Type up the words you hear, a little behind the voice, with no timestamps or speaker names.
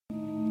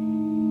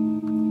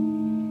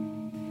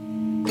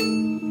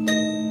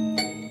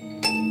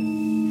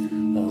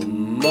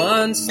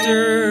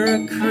monster,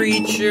 a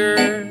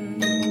creature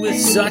with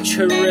such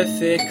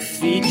horrific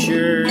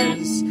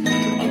features.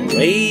 A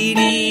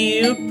lady,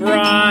 a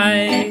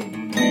bride,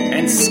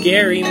 and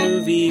scary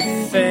movie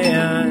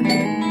fan.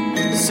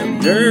 Some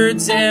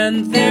nerds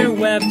and their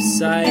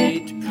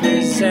website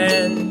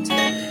present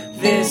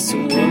This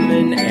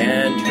Woman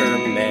and Her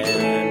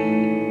Man.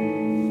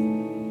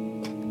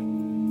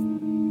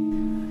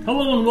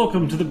 Hello and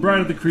welcome to the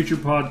Bride of the Creature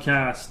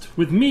podcast.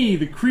 With me,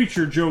 the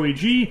creature Joey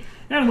G,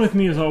 and with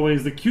me as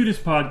always, the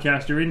cutest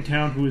podcaster in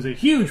town who is a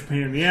huge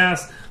pain in the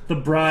ass, the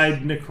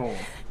bride Nicole.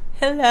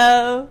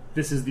 Hello.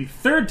 This is the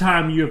third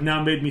time you have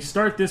now made me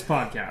start this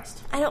podcast.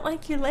 I don't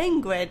like your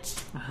language.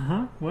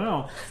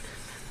 Well,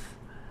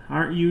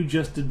 aren't you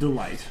just a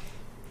delight?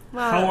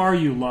 Well, How are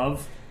you,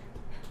 love?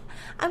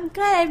 I'm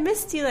good. I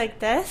missed you like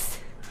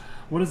this.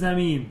 What does that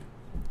mean?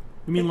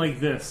 I mean like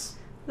this.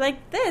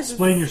 Like this.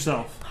 Explain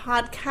yourself.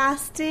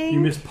 Podcasting.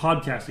 You miss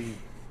podcasting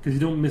because you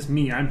don't miss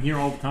me. I'm here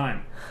all the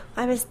time.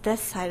 I miss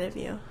this side of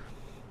you.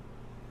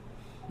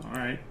 All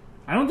right.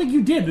 I don't think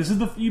you did.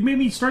 You made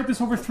me start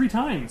this over 3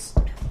 times.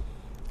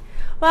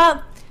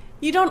 Well,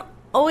 you don't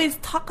always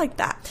talk like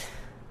that.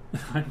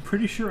 I'm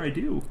pretty sure I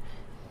do.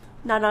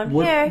 Not on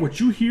here. What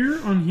you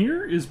hear on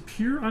here is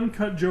pure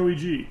uncut Joey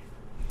G.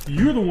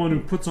 You're the one who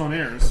puts on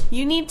airs.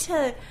 You need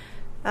to,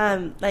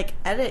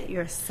 edit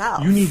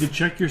yourself. You need to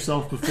check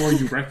yourself before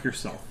you wreck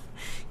yourself.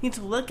 You need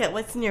to look at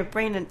what's in your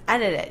brain and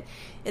edit it.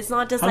 It's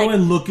not just How do I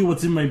look at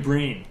what's in my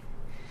brain?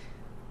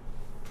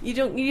 You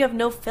have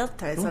no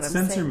filters. Don't what I'm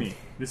censor saying. me.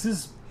 This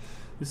is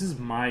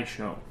my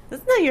show.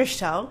 This is not your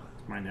show.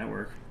 It's my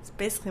network. It's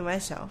basically my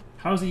show.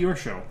 How is it your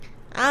show?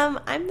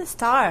 I'm the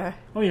star.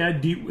 Oh yeah.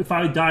 If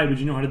I died, would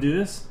you know how to do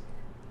this?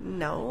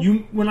 No.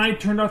 When I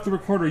turned off the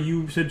recorder,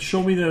 you said,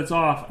 "Show me that it's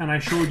off," and I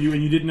showed you,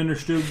 and you didn't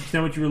understand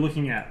what you were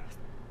looking at.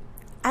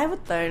 I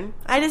would learn.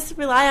 I just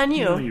rely on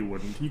you. No, you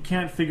wouldn't. You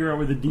can't figure out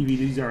where the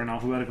DVDs are in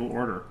alphabetical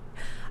order.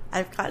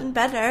 I've gotten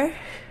better.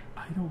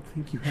 I don't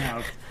think you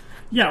have.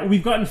 Yeah,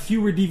 we've gotten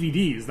fewer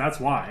DVDs. That's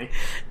why.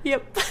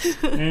 Yep.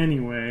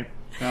 Anyway,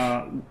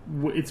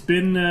 it's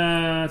been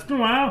a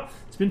while.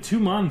 It's been 2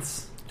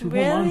 months. 2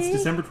 whole months.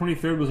 December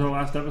 23rd was our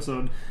last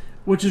episode,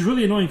 which is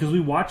really annoying because we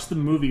watched the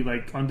movie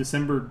on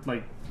December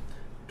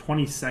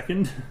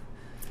 22nd.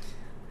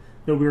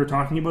 That we were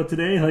talking about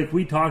today.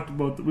 We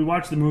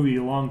watched the movie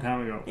a long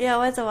time ago. Yeah, it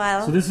was a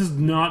while. So it's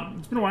been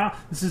a while.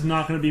 This is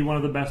not going to be one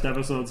of the best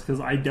episodes because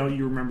I doubt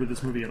you remember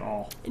this movie at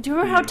all. Do you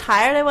remember how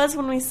tired I was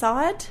when we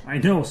saw it? I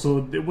know, so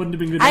it wouldn't have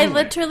been good I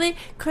anyway. literally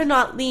could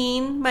not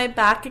lean my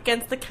back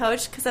against the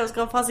couch because I was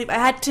going to fall asleep. I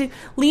had to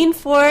lean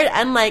forward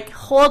and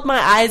hold my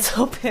eyes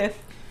open.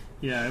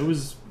 Yeah, it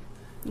was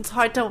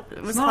hard.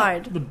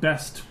 The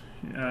best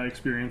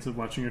experience of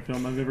watching a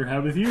film I've ever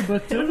had with you,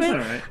 but it was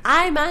alright.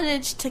 I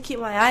managed to keep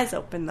my eyes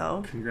open,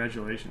 though.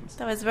 Congratulations.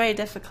 That was very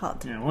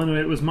difficult. Yeah, well, anyway,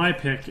 it was my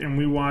pick, and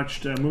we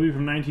watched a movie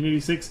from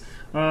 1986.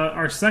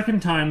 Our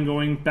second time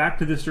going back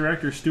to this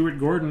director, Stuart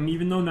Gordon,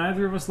 even though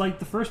neither of us liked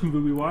the first movie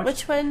we watched.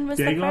 Which one was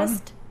Dagon? the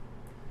first?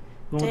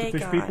 The one with the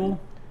fish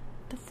people?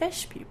 The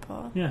fish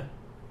people? Yeah.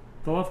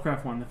 The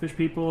Lovecraft one. The fish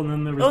people, and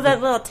then there was... Oh,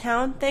 that little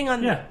town thing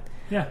on... Yeah.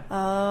 Yeah.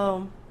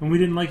 Oh. And we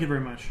didn't like it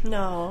very much.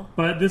 No.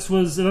 But this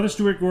was another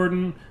Stuart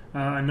Gordon,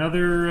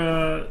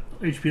 another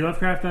H.P.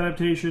 Lovecraft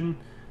adaptation.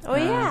 Oh,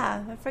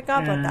 yeah. I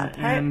forgot about that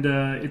part. And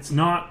it's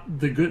not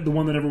the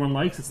one that everyone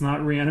likes. It's not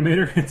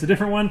Reanimator. It's a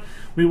different one.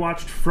 We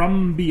watched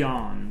From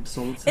Beyond.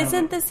 So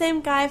Isn't the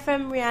same guy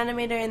from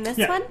Reanimator in this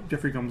one? Yeah,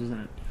 Jeffrey Combs is in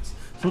it. Yes.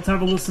 So let's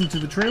have a listen to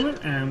the trailer,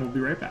 and we'll be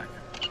right back.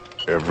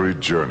 Every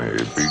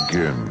journey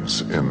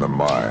begins in the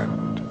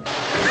mind.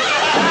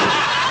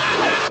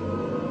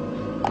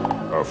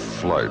 A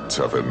flight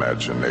of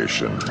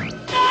imagination.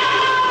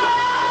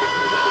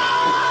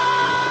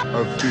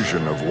 A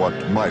vision of what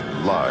might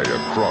lie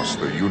across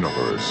the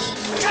universe.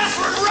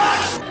 Catherine,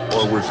 run!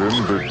 Or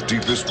within the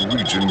deepest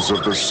regions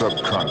of the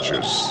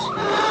subconscious.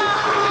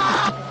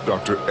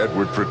 Dr.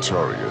 Edward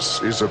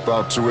Pretorius is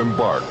about to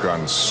embark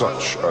on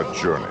such a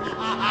journey. It's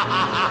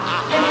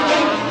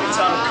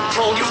out of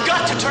control. You've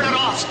got to turn it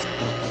off.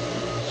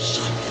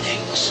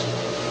 Something's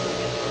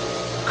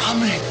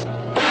coming.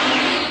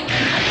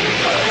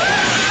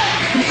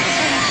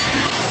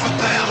 What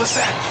the hell is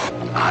that?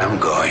 I'm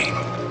going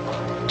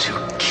to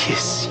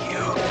kiss you.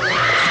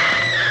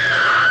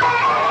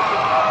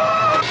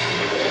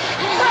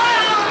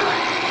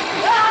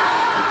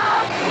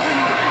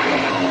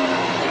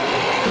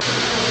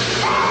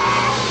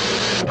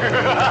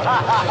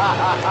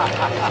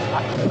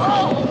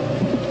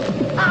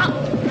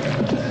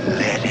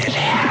 Let it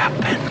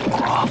happen,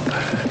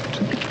 Crawford.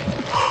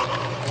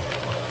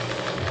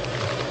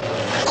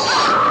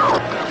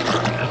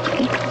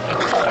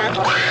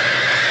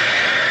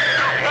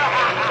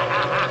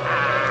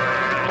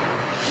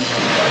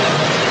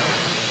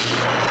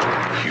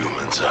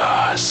 Humans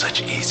are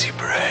such easy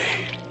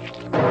prey.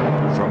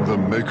 From the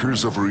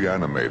makers of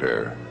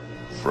Reanimator,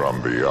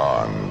 From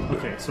Beyond.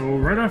 Okay, so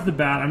right off the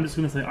bat, I'm just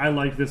going to say I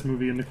liked this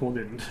movie and Nicole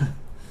didn't.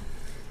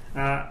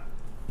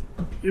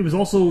 it was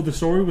also, the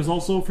story was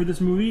also, for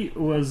this movie,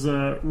 was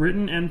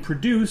written and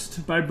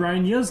produced by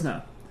Brian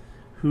Yuzna,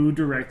 who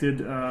directed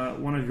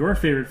one of your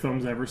favorite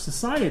films ever,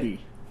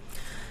 Society.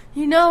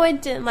 You know I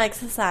didn't like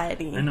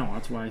Society. I know,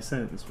 that's why I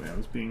said it this way. I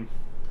was being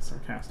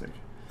sarcastic.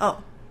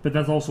 Oh. But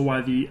that's also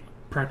why the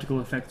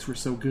practical effects were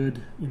so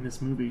good in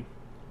this movie.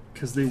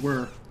 Because they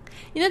were.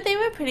 You know, they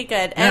were pretty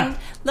good. Yeah. And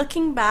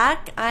looking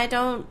back, I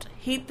don't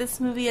hate this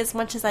movie as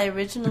much as I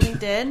originally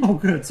did. Oh,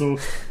 good. So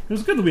it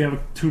was good that we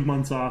have 2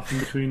 months off in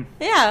between.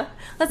 Yeah.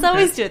 Let's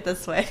always do it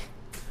this way.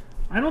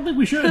 I don't think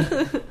we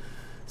should.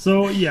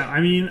 So, yeah,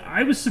 I mean,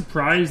 I was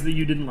surprised that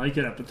you didn't like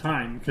it at the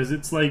time. Because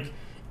it's like...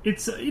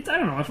 It's I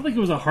don't know, I feel like it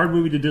was a hard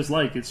movie to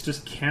dislike. It's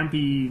just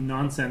campy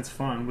nonsense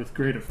fun with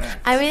great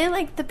effects. I really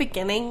liked the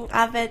beginning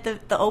of it,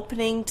 the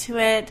opening to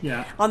it,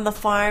 Yeah. on the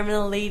farm and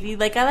the lady.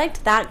 Like, I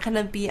liked that kind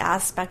of B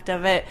aspect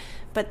of it.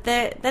 But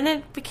then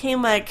it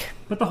became like...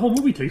 But the whole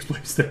movie takes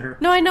place there.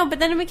 No, I know, but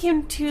then it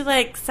became too,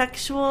 like,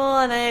 sexual,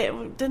 and I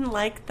didn't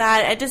like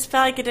that. I just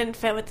felt like it didn't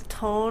fit with the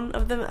tone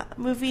of the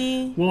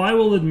movie. Well, I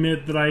will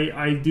admit that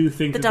I do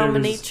think The that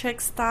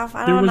dominatrix stuff,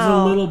 I there don't was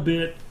know. a little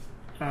bit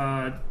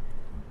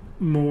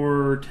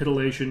more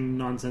titillation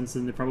nonsense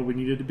than there probably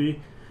needed to be.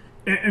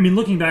 I mean,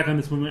 looking back on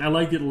this movie, I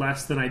liked it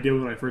less than I did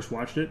when I first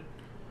watched it.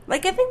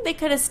 Like, I think they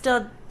could have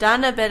still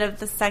done a bit of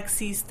the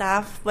sexy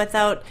stuff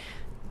without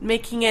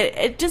making it...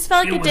 It just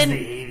felt like it was didn't...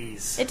 the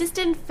 80s. It just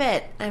didn't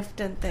fit, I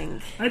didn't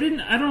think. I don't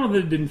know that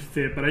it didn't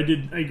fit, but I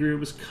agree it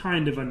was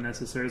kind of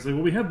unnecessary. It's like,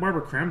 well, we have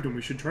Barbara Crampton,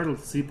 we should try to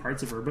see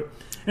parts of her. But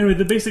anyway,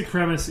 the basic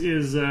premise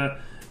is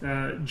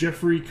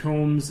Jeffrey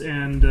Combs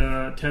and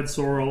Ted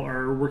Sorrell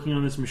are working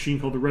on this machine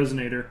called the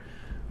Resonator,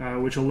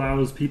 which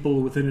allows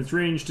people within its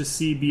range to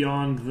see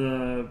beyond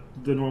the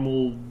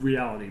normal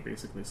reality,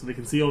 basically. So they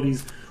can see all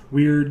these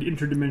weird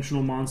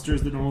interdimensional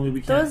monsters that normally we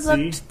can't Those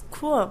see. looked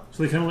cool.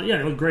 So they kind of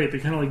they look great. They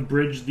kind of like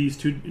bridge these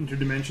two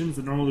interdimensions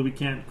that normally we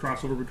can't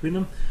cross over between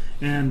them.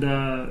 And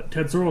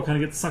Ted Sorrell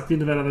kind of gets sucked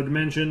into that other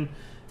dimension,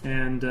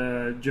 and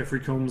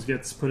Jeffrey Combs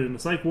gets put in a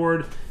psych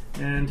ward,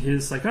 and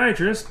his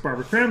psychiatrist,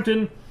 Barbara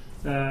Crampton,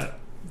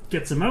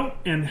 gets him out,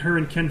 and her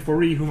and Ken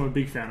Foree, whom I'm a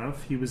big fan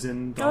of, he was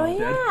in Dawn of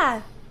the Dead.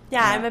 Yeah.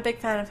 Yeah, I'm a big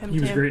fan of him, He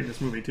too. was great in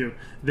this movie, too.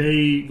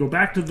 They go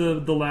back to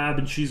the lab,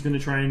 and she's going to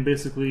try and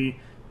basically...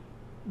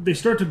 They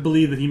start to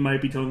believe that he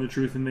might be telling the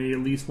truth, and they at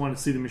least want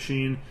to see the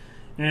machine.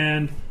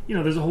 And, you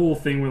know, there's a whole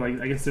thing where, like,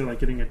 I guess they're, like,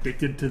 getting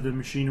addicted to the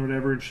machine or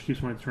whatever, and she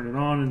keeps wanting to turn it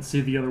on and see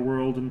the other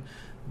world, and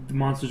the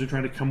monsters are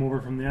trying to come over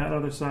from the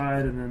other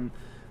side, and then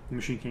the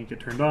machine can't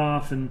get turned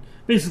off, and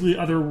basically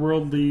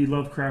otherworldly,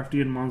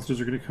 Lovecraftian monsters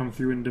are going to come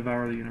through and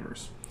devour the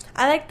universe.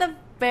 I like the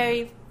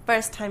very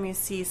first time you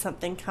see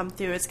something come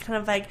through. It's kind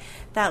of like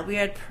that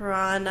weird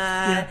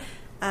piranha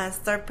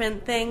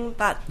serpent thing.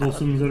 Those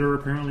things that are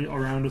apparently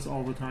around us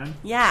all the time.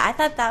 Yeah, I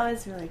thought that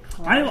was really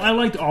cool. I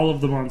liked all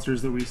of the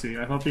monsters that we see.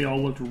 I thought they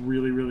all looked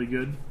really, really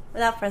good.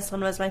 That first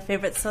one was my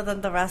favorite, so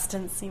then the rest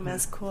didn't seem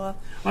as cool.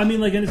 I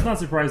mean, like, and it's not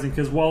surprising,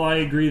 because while I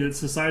agree that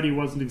Society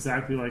wasn't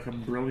exactly, like, a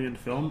brilliant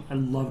film, I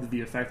loved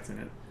the effects in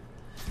it.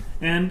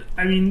 And,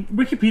 I mean,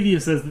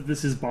 Wikipedia says that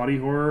this is body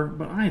horror,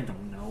 but I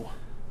don't know.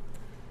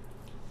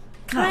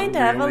 Kind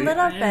Not of, really. a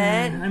little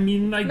bit. I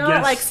mean, I Not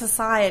guess... like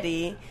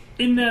Society.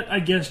 In that, I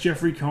guess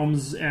Jeffrey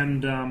Combs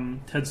and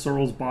Ted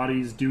Sorrell's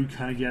bodies do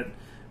kind of get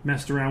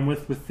messed around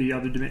with the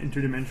other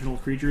interdimensional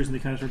creatures, and they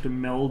kind of start to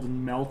meld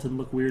and melt and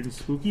look weird and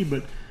spooky,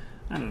 but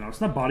I don't know,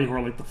 it's not body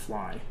horror like The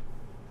Fly.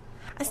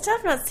 I still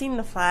have not seen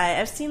The Fly.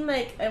 I've seen,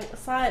 like, I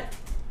saw it,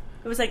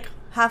 it was, like,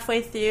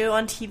 halfway through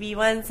on TV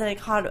once, and I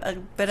caught a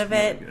bit of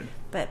it, Good.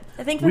 but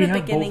I think from the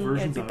beginning it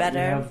would be We better.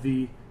 have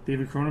the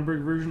David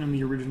Cronenberg version and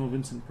the original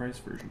Vincent Price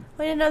version.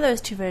 I didn't know there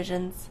was two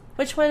versions.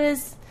 Which one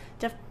is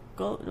Jeff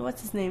Gold?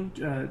 What's his name?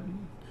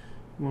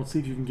 Well, see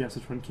if you can guess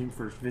which one came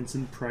first,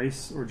 Vincent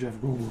Price or Jeff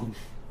Goldblum.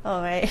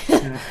 Oh, right.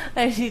 Yeah.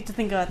 I need to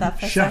think about that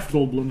for a Chef sec.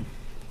 Goldblum.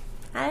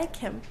 I like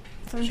him.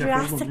 From Chef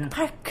Jurassic Goldblum, yeah.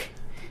 Park.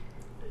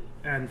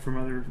 And from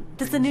other...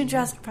 There's a new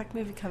Jurassic Park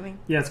movie coming.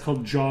 Yeah, it's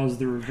called Jaws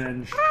the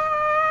Revenge.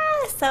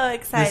 Ah, so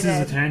excited.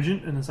 This is a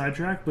tangent and a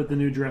sidetrack, but the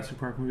new Jurassic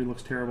Park movie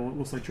looks terrible. It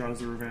looks like Jaws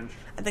the Revenge.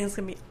 I think it's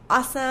going to be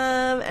awesome,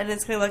 and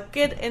it's going to look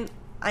good in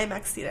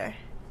IMAX theater.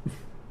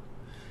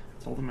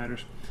 That's all that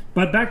matters.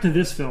 But back to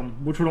this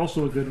film, which would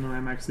also look good in an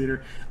IMAX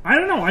theater. I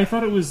don't know. I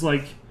thought it was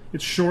like...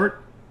 It's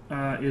short.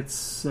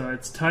 It's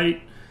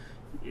tight.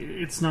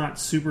 It's not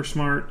super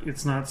smart.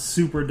 It's not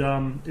super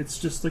dumb. It's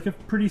just like a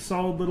pretty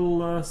solid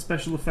little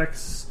special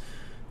effects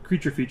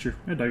creature feature.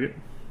 I dug it.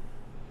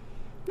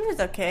 It was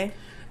okay.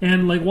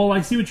 And like, while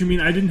I see what you mean,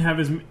 I didn't have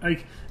as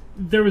like.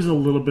 There was a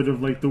little bit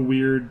of like the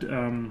weird,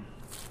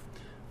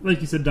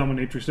 like you said,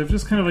 dominatrix stuff.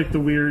 Just kind of like the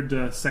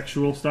weird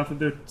sexual stuff that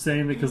they're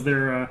saying because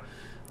they're,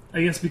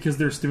 I guess, because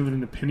they're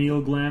stimulating the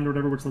pineal gland or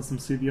whatever, which lets them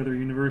see the other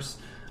universe.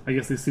 I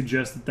guess they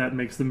suggest that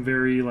makes them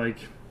very like.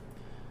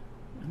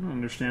 I don't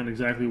understand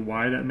exactly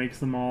why that makes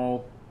them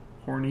all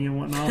horny and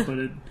whatnot, but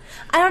it.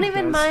 I don't it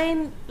even does.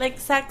 mind like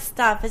sex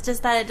stuff. It's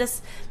just that it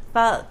just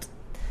felt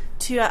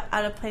too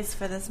out of place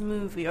for this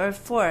movie, or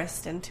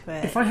forced into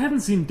it. If I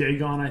hadn't seen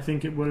Dagon, I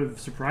think it would have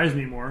surprised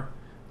me more.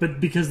 but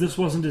because this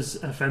wasn't as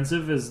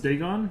offensive as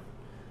Dagon,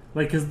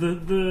 like, because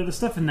the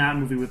stuff in that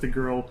movie with the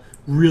girl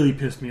really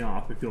pissed me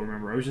off. If you'll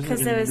remember, I was just like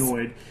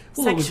annoyed. It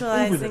was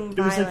sexualizing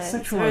it was like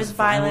sexualized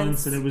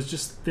violence, and it was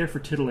just there for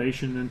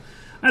titillation. And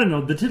I don't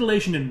know, the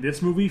titillation in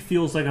this movie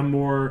feels like a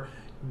more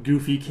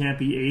goofy,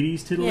 campy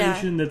 '80s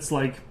titillation. That's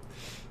like,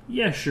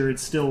 yeah, sure,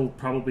 it's still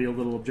probably a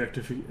little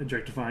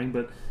objectifying,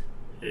 but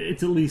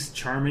it's at least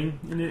charming.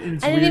 I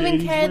didn't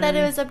even care that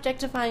it was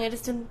objectifying. I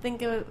just didn't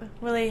think it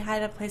really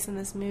had a place in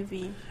this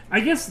movie. I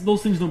guess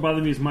those things don't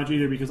bother me as much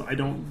either because I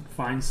don't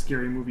find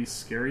scary movies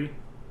scary.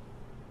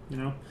 You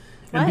know?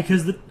 And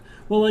because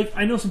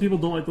I know some people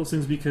don't like those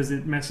things because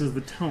it messes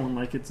the tone.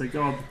 Like, it's like,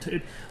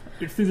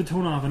 it threw the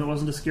tone off and it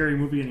wasn't a scary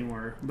movie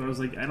anymore. But I was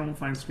like, I don't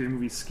find scary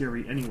movies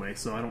scary anyway,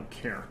 so I don't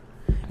care.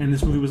 And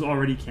this movie was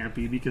already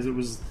campy because it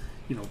was,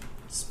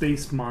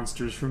 space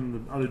monsters from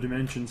the other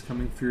dimensions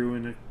coming through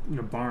in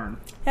a barn.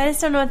 I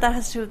just don't know what that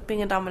has to do with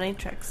being a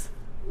dominatrix.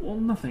 Well,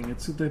 nothing.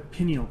 It's the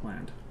pineal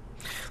gland.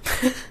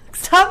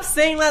 Stop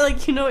saying that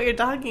like you know what you're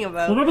talking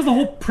about. Well, that was the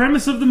whole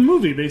premise of the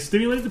movie. They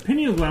stimulate the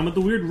pineal gland with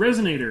the weird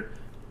resonator.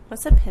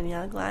 What's a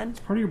pineal gland? It's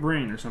part of your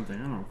brain or something.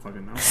 I don't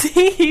fucking know.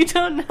 See, you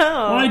don't know.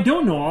 Well, I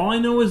don't know. All I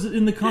know is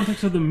in the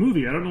context of the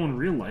movie. I don't know in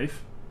real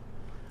life.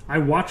 I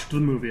watched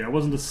the movie. I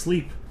wasn't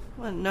asleep.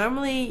 Well,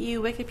 normally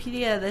you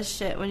Wikipedia this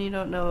shit when you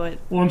don't know it.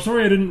 Well, I'm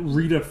sorry I didn't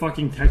read a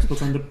fucking textbook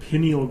on the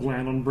pineal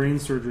gland on brain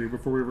surgery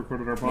before we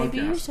recorded our podcast.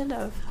 Maybe you should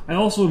have. I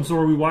also am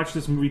sorry we watched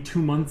this movie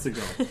 2 months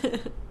ago.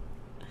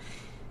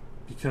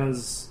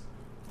 Because...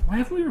 why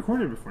haven't we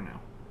recorded before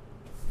now?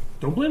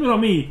 Don't blame it on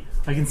me.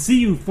 I can see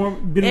you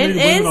getting ready to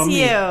blame it on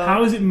me.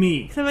 How is it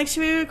me? So I'm like,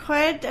 should we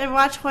record and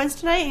watch Horns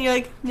tonight? And you're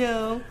like,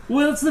 no.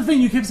 Well, that's the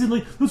thing. You kept saying,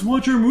 like, let's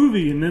watch our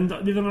movie. And then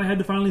I had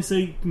to finally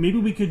say, maybe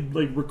we could,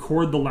 like,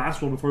 record the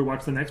last one before we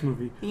watch the next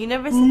movie. You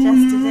never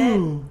suggested it.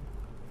 You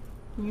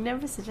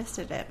never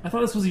suggested it. I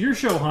thought this was your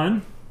show,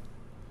 hon.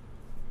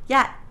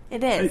 Yeah,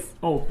 it is.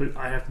 But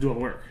I have to do all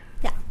the work.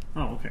 Yeah.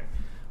 Oh, okay.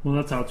 Well,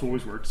 that's how it's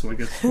always worked, so I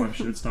guess I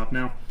should stop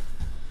now.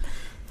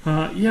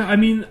 Yeah, I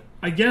mean...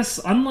 I guess,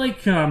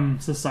 unlike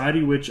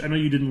Society, which I know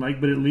you didn't like,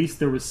 but at least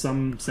there was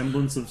some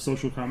semblance of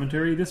social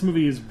commentary, this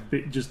movie is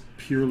just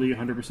purely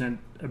 100%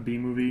 a B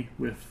movie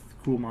with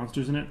cool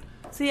monsters in it.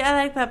 See, I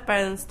like that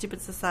better than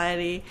Stupid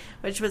Society,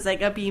 which was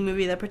like a B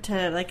movie that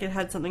pretended like it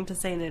had something to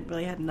say and it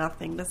really had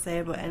nothing to say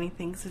about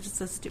anything, so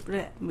just a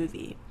stupid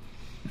movie.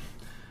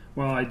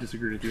 Well, I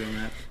disagree with you on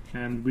that,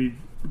 and we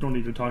don't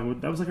need to talk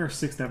about... that was like our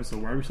 6th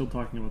episode. Why are we still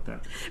talking about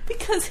that?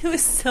 Because it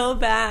was so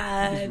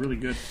bad. It was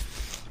really good.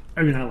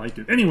 I mean, I liked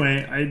it.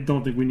 Anyway, I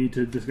don't think we need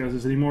to discuss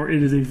this anymore.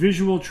 It is a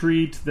visual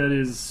treat that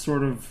is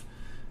sort of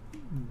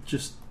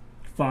just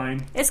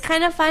fine. It's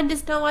kind of fun,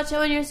 just don't watch it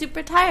when you're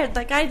super tired,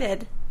 like I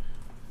did.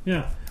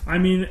 Yeah. I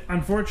mean,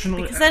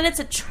 unfortunately... because then it's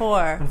a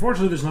chore.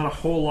 Unfortunately, there's not a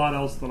whole lot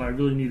else that I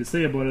really need to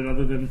say about it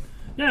other than,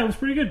 yeah, it was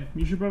pretty good.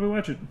 You should probably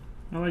watch it.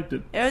 I liked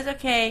it. It was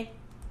okay.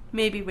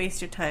 Maybe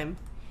waste your time.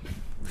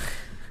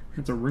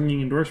 That's a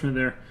ringing endorsement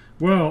there.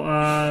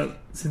 Well,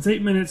 since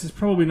 8 minutes is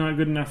probably not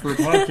good enough for a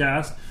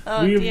podcast,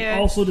 we've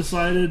also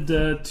decided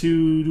to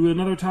do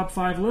another top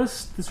 5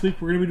 list. This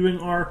week we're going to be doing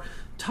our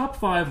top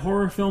 5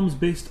 horror films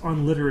based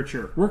on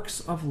literature, works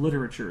of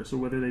literature. So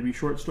whether they be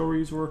short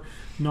stories or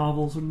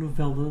novels or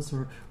novellas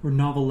or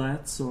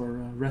novelettes or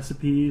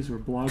recipes or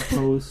blog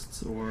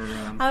posts or...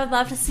 I would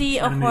love to see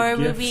a horror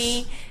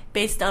movie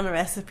based on a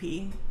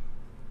recipe.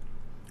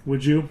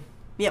 Would you?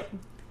 Yep.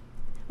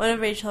 One of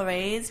Rachel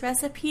Ray's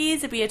recipes.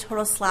 It'd be a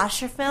total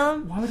slasher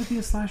film. Why would it be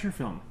a slasher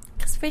film?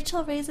 Because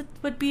Rachel Ray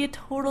would be a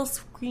total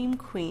scream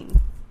queen.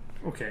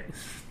 Okay.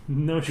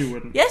 No, she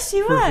wouldn't. Yes,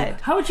 she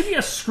would. How would she be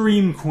a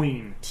scream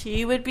queen?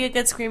 She would be a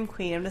good scream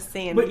queen, I'm just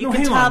saying. But you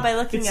can tell by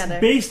looking at her.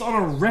 It's based on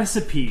a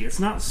recipe. It's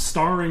not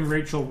starring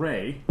Rachel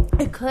Ray.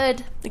 It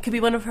could. It could be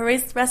one of her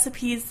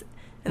recipes.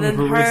 And then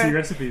her racy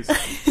recipes.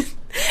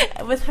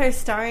 With her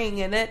starring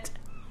in it.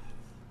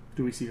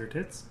 Do we see her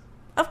tits?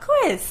 Of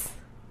course.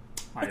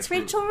 It's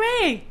Rachel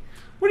Ray.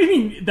 What do you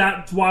mean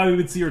that's why we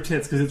would see her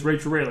tits? Because it's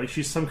Rachel Ray. Like,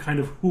 she's some kind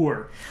of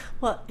whore.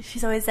 Well,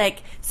 she's always,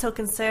 like, so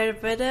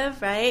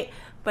conservative, right?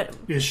 But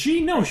is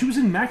she? No, she was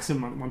in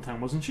Maxim one time,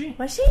 wasn't she?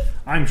 Was she?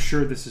 I'm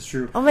sure this is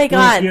true. Oh, my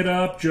God. Look it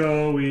up,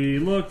 Joey.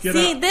 Look it up.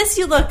 See, this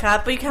you look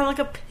up, but you can't look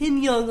up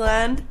pineal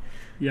gland.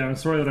 Yeah, I'm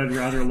sorry that I'd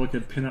rather look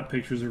at pin-up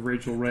pictures of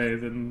Rachel Ray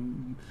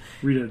than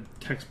read a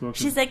textbook.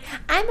 She's like,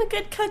 I'm a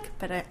good cook,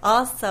 but I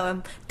also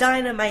am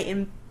dynamite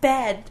in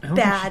bed,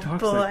 bad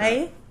boy.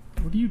 Like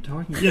what are you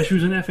talking about? Yeah, she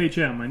was in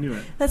FHM. I knew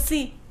it. Let's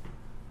see.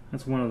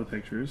 That's one of the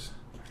pictures.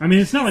 I mean,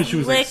 it's not like she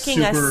was like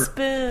super... a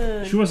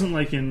spoon. She wasn't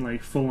like in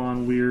like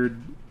full-on weird...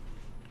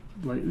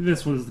 Like,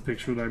 this was the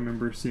picture that I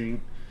remember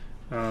seeing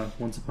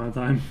once upon a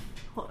time.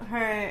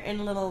 Her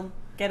in little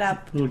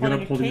get-up holding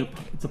a pie.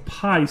 It's a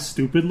pie,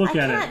 stupid. Look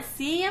at it. I can't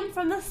see him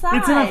from the side.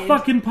 It's in a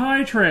fucking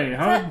pie tray.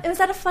 It was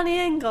at a funny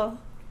angle.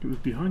 It was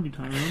behind you,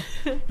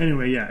 Tyrone.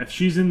 Anyway, yeah, if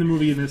she's in the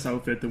movie in this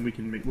outfit, then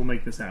we'll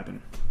make this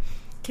happen.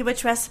 Okay,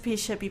 which recipe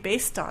should be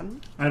based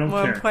on? I don't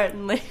care. More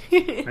importantly,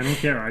 I don't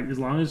care. As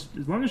long as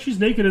she's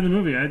naked in the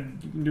movie, you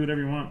can do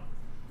whatever you want.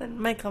 Then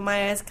Michael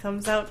Myers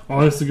comes out. Oh,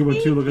 that's a good one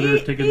too. Look at her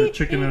taking the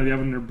chicken out of the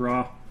oven in her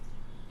bra.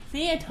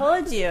 See, I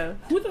told you.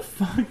 Who the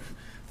fuck?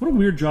 What a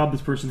weird job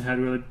this person had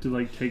to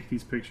like take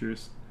these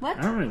pictures. What?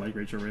 I don't really like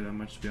Rachel Ray that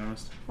much, to be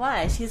honest.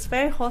 Why? She's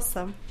very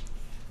wholesome.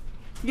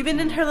 Even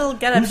in her little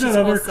getup, Who's she's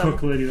that other wholesome.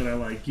 cook lady that I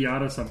like?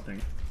 Giada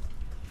something.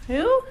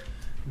 Who?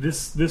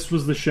 This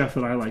was the chef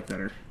that I like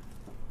better.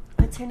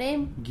 What's her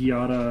name?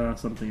 Giada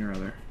something or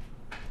other.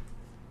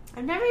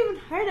 I've never even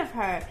heard of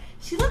her.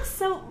 She looks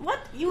so... What?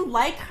 You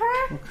like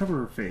her? I'll cover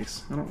her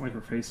face. I don't like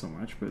her face so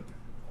much, but...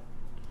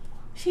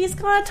 She's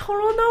got a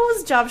total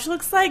nose job. She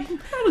looks like... I don't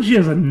think she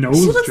has a nose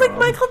She looks job. like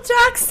Michael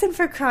Jackson,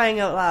 for crying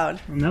out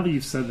loud. Now that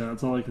you've said that,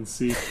 that's all I can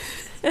see.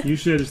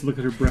 Usually I just look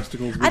at her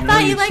breasticles. But I now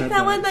thought you you've liked said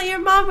that one that your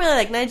mom really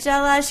liked.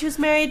 Nigella. She was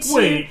married to...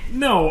 Wait,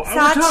 no.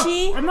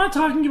 Sachi? I'm not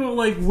talking about,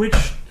 like, which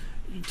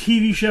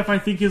TV chef I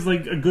think is,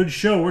 like, a good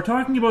show. We're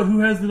talking about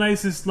who has the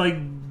nicest, like...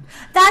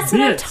 That's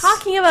what I'm bits.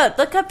 talking about.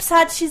 Look up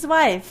Sachi's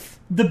wife.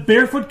 The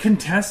barefoot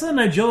Contessa,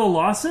 Nigella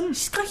Lawson?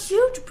 She's got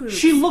huge boobs.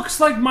 She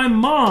looks like my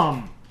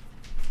mom.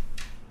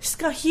 She's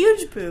got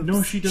huge boobs.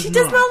 No, she does She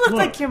does not. not look Look.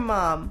 like your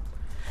mom.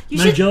 You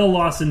should, Nigella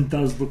Lawson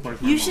does look like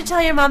my you mom. should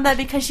tell your mom that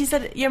because she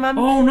said your mom...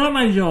 Oh, not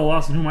Nigella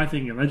Lawson. Who am I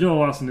thinking of? Nigella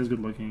Lawson is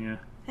good looking, yeah.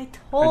 I I do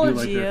told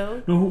like you.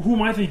 her. No, who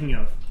am I thinking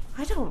of?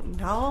 I don't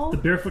know. The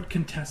barefoot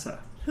Contessa.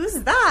 Who's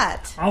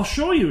that? I'll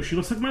show you. She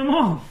looks like my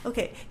mom.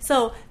 Okay,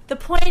 so the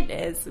point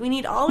is, we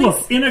need all these...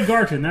 Look, Ina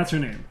Garten, that's her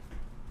name.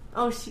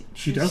 Oh,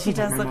 She does look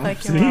like my mom.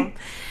 like your See? mom.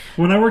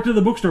 When I worked at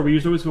the bookstore, we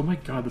used to always go, oh my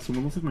god, this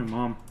woman looks like my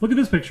mom. Look at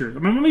this picture.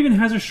 My mom even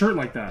has a shirt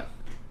like that.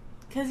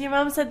 Because your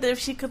mom said that if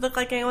she could look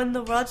like anyone in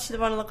the world, she'd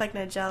want to look like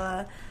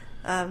Nigella.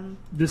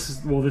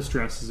 This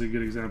dress is a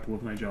good example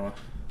of Nigella.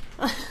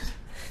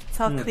 It's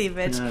all Yeah,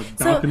 cleavage. yeah,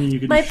 So balcony you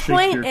can my shake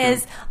point your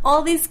is,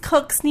 all these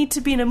cooks need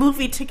to be in a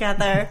movie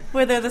together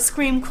where they're the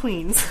scream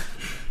queens.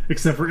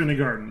 Except for Ina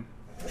Garten.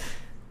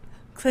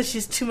 Because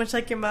she's too much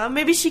like your mom.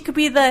 Maybe she could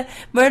be the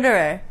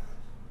murderer.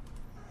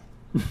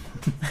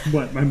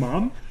 What, my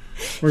mom?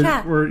 Or,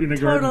 Yeah, or Ina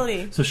Garten?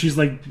 totally. So she's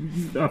like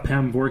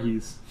Pam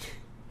Voorhees.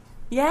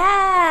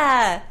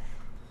 Yeah.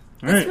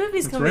 All This right,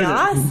 movie's let's gonna be write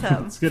it.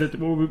 awesome. Let's get it.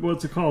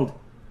 What's it called?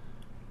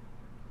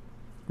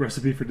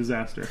 Recipe for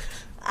Disaster.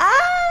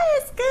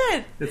 It's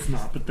good. It's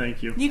not, but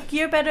thank you.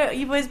 You're better.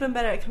 You've always been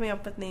better at coming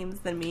up with names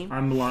than me.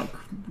 I'm a lot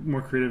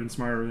more creative and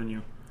smarter than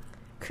you.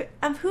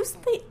 Who's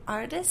the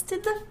artist in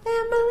the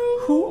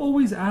family? Who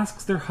always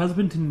asks their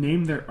husband to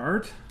name their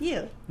art?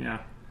 You. Yeah.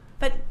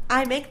 But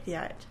I make the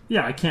art.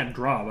 Yeah, I can't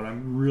draw, but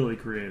I'm really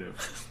creative.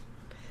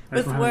 I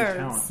just With don't have any words.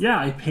 talent. Yeah,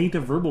 I paint a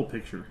verbal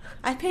picture.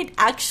 I paint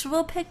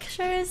actual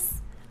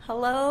pictures.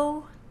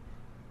 Hello?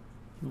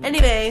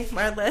 Anyway,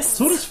 our list.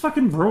 So does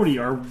fucking Brody,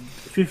 our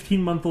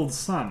 15-month-old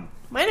son.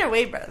 Mine are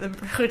way better than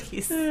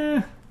Brody's.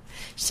 Eh,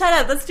 Shut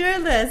up, let's do our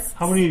list.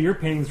 how many of your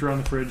paintings are on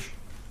the fridge?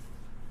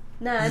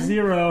 None.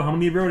 0. How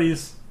many of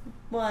Brody's?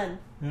 1.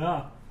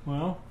 Yeah,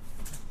 well,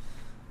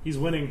 he's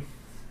winning.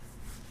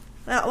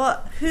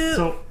 Who?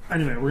 So,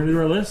 anyway, we're going to do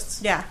our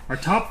lists. Yeah. Our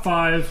top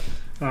 5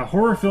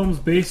 horror films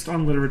based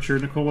on literature.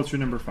 Nicole, what's your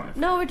number 5?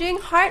 No, we're doing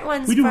heart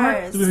ones We do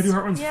first. do we do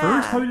heart ones Yeah.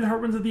 first? How do we do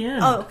heart ones at the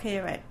end? Oh, okay,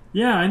 you're right.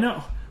 Yeah, I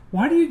know.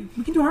 Why do you...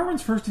 We can do heart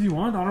ones first if you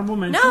want. Honorable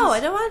mentions. No, I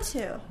don't want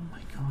to. Oh my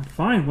god,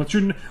 fine. What's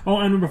your... Oh,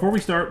 and before we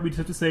start, we just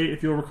have to say,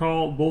 if you'll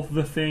recall, both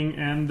The Thing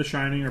and The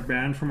Shining are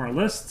banned from our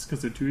lists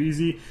because they're too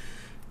easy.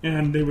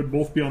 And they would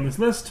both be on this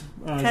list.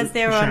 Because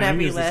they The were on Shining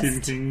every is a Stephen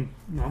list. King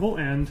novel,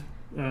 and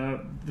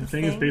The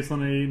Thing is Thing? based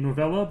on a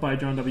novella by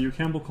John W.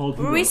 Campbell called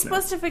Who Were we Wrote Them?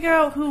 supposed to figure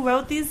out who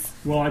wrote these?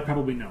 Well, I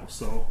probably know,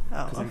 so...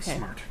 Oh, Because I'm okay.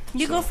 smart.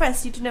 You So- go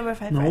first. You do number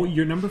 5 No, first.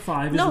 your number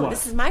 5 is No, what?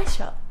 this is my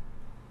show.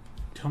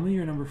 Tell me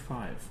your number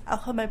 5. I'll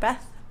hold my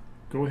breath.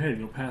 Go ahead,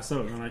 you'll pass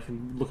out, and I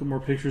can look at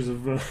more pictures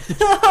of,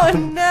 Oh, of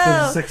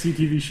no. sexy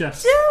TV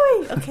chefs.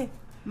 Joey! Okay.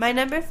 My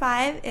number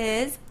 5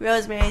 is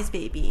Rosemary's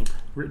Baby.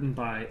 Written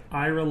by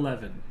Ira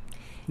Levin.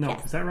 No,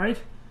 Yes. is that right?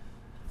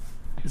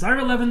 Is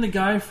Ira Levin the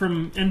guy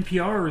from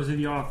NPR, or is he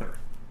the author?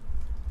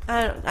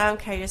 I don't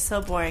care. You're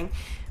so boring.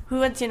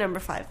 What's your number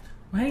 5?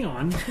 Well, hang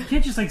on. You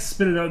can't just, like,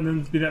 spit it out and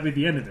then be that be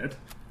the end of it.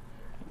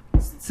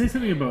 Say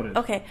something about it.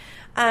 Okay.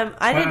 I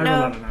didn't Ira know.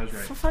 Levin, I was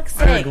right. For fuck's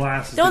Ira sake.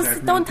 Glass is the guy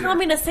from Don't NPR. tell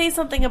me to say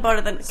something about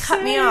it, then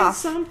cut me Say off.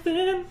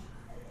 something.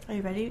 Are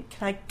you ready?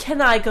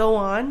 Can I go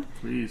on?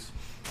 Please.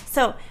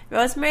 So,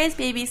 Rosemary's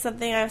Baby is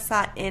something I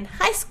saw in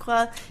high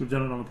school. We've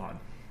done it on the pod.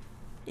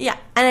 Yeah,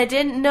 and I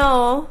didn't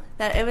know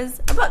that it was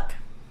a book.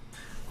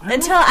 I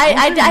Until don't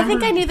I think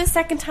remember- I knew the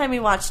second time we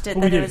watched it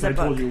Well, we that it did, was 'cause a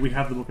I told book. you we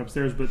have the book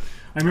upstairs, but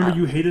I remember Oh.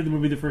 you hated the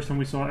movie the first time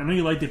we saw it. I know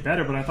you liked it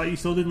better, but I thought you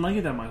still didn't like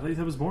it that much. I thought you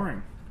said it was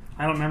boring.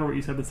 I don't remember what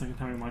you said the second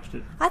time we watched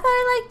it. I thought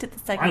I liked it the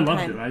second I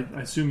loved time. it.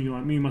 I assume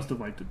you must have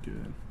liked it too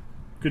then.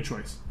 Good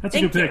choice. That's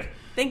Thank a good you. pick.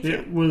 Thank you.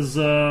 It was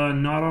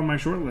not on my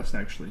short list,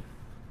 actually.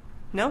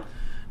 No?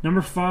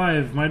 Number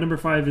 5. My number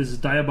 5 is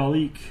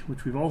Diabolique,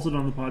 which we've also done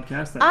on the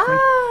podcast.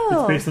 Oh!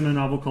 It's based on a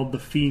novel called The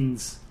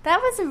Fiends.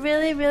 That was a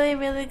really, really,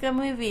 really good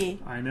movie.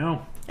 I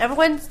know.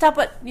 Everyone stop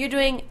what you're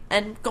doing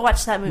and go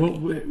watch that movie.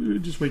 Well,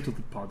 just wait till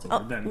the pod's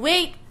over then.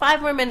 Wait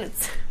 5 more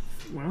minutes.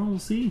 Well, we'll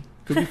see.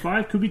 Could be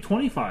 5, could be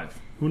 25.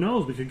 Who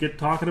knows? We could get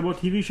talking about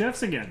TV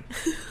chefs again.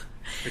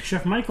 Like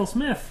Chef Michael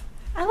Smith.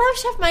 I love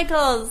Chef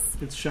Michael's.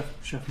 It's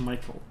Chef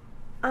Michael.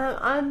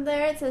 On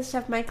there it says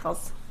Chef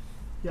Michael's.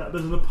 Yeah,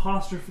 there's an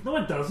apostrophe. No,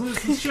 it doesn't.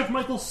 It's Chef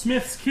Michael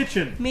Smith's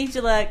kitchen. Made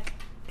you look.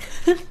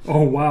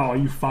 Oh, wow. Are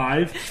you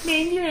 5?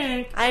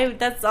 Maniac.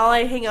 That's all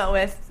I hang out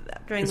with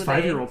during It's the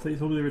day. 5-year-olds. They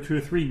told me they were 2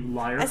 to 3, you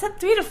liar. I said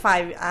 3 to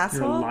 5, asshole.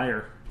 You're a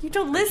liar. You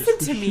don't listen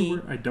to me.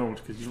 I don't,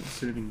 because you don't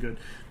say anything good.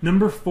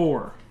 Number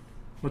 4.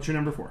 What's your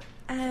number 4?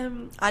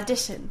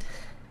 Audition.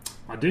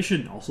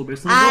 Audition, also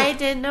based on a I book.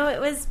 didn't know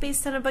it was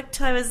based on a book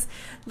till I was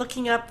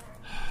looking up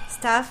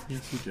stuff.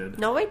 Yes, you did.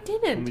 No, I When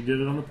didn't. we did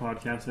it on the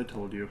podcast, I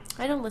told you.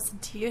 I don't listen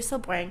to you. You're so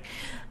boring.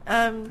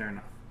 Fair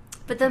enough.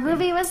 But the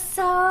movie was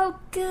so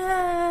good.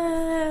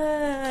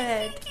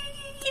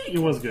 It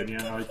was good,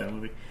 yeah. I like that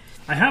movie.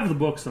 I have the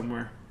book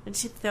somewhere. And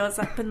she throws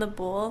up in the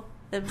bowl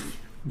and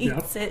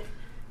eats it.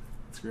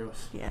 It's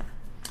gross. Yeah.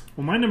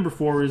 Well, my number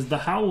 4 is The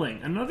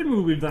Howling, another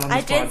movie we've done on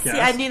this podcast.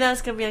 I knew that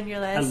was going to be on your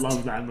list. I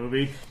love that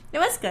movie. It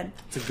was good.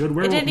 It's a good It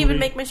werewolf didn't movie. even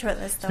make my short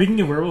list, though. Speaking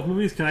of werewolf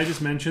movies, can I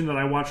just mention that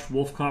I watched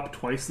Wolf Cop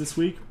twice this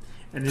week,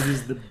 and it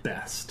is the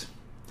best.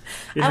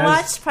 It I has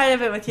watched part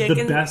of it with you.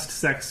 the best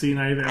sex scene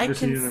I've ever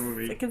seen in a I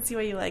movie. can see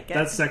why you like it.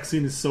 That sex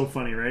scene is so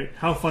funny, right?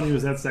 How funny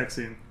was that sex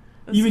scene?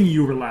 Even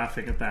you were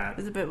laughing at It that.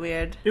 was a bit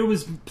weird. It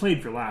was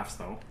played for laughs,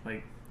 though.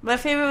 Like, My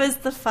favorite was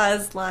the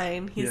fuzz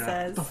line he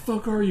says. the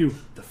fuck are you?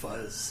 The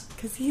fuzz.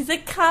 Because he's a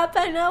cop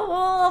and a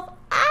wolf.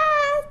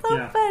 Ah, so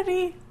Yeah.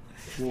 funny.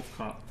 Wolf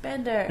Cop.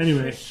 Bender.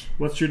 Anyway,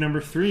 what's your number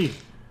 3?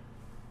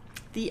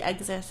 The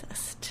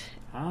Exorcist.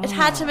 Ah, It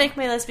had to make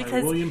my list by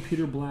because William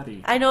Peter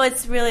Blatty. I know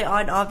it's really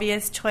an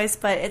obvious choice,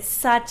 but it's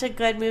such a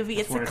good movie.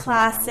 That's It's why a it's on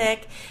that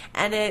classic,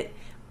 and it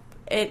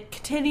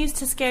continues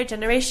to scare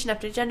generation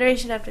after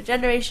generation after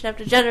generation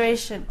after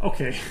generation.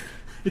 Okay.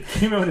 It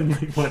came out in,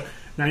 like, what,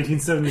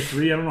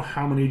 1973? I don't know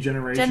how many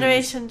generations.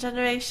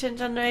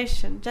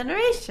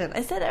 Generation.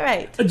 I said it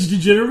right. A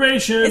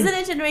generation! Isn't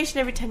it a generation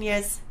every 10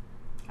 years?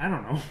 I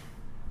don't know.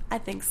 I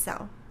think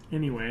so.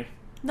 Anyway,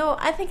 No,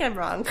 I think I'm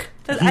wrong.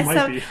 You I might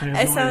sound, be. I have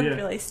I no sound idea.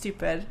 really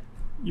stupid.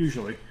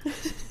 usually.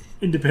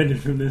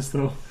 Independent from this,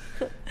 though.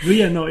 But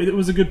yeah, no, it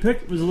was a good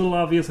pick. It was a little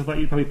obvious. I thought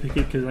you'd probably pick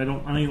it because I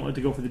don't like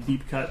to go for the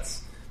deep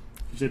cuts.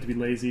 You just have to be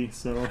lazy,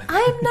 so...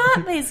 I'm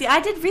not lazy. I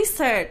did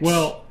research.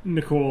 Well,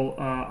 Nicole,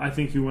 I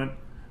think you went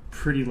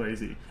pretty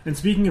lazy. And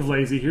speaking of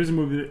lazy, here's a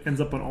movie that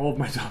ends up on all of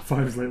my top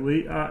 5s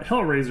lately.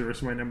 Hellraiser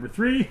is my number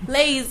 3.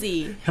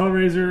 Lazy.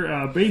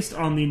 Hellraiser, based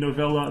on the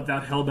novella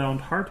That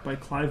Hellbound Heart by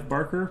Clive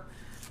Barker.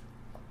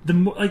 I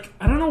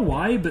don't know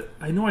why, but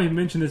I know I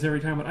mention this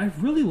every time, but I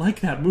really like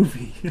that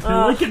movie.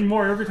 I like it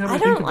more every time I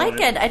think don't about like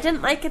it. I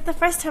didn't like it the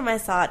first time I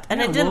saw it. And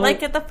Yeah, I didn't well-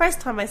 like it the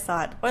first time I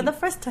saw it. Or the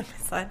first time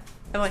I saw it.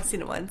 I've only seen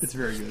it once. It's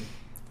very good.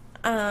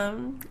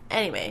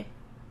 Anyway.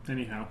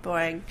 Anyhow,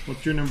 Boring.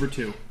 what's your number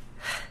 2?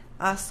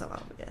 Also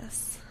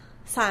obvious.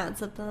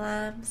 Silence of the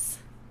Lambs.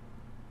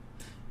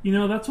 You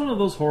know, that's one of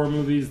those horror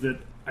movies that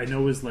I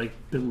know is, like,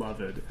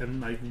 beloved and,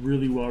 like,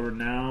 really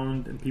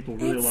well-renowned and people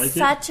really It's like it.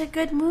 such a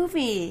good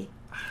movie.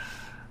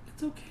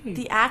 It's okay.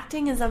 The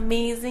acting is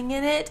amazing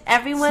in it.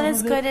 Everyone Some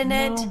is of good in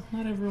it. No,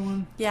 not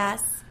everyone.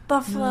 Yes.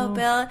 Buffalo No,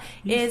 Bill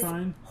he's is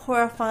fine.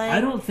 horrifying. I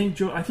don't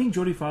think I think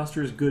Jodie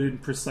Foster is good in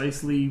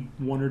precisely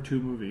 1 or 2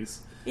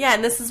 movies. Yeah,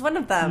 and this is one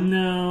of them.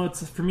 No,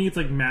 for me it's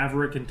like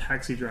Maverick and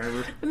Taxi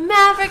Driver.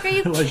 Maverick, are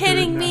you I like her in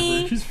kidding me?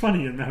 Maverick. She's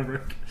funny in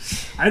Maverick.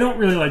 I don't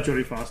really like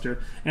Jodie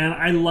Foster, and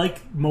I like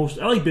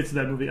bits of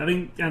that movie. I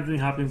think Anthony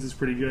Hopkins is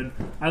pretty good.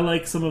 I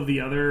like some of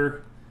the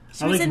other.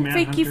 She I was like in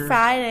Manhunter. Freaky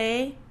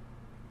Friday.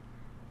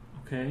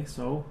 Okay,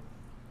 so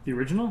the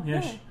original,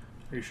 yes. Yeah.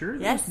 Are you sure?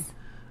 Yes.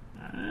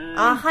 That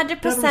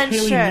 100% was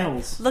Haley sure.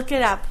 Mills. Look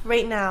it up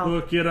right now.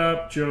 Look it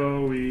up,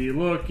 Joey.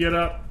 Look it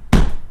up.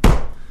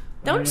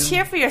 Don't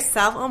cheer for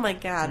yourself. Oh my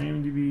god.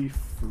 IMDb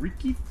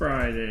Freaky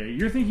Friday.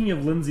 You're thinking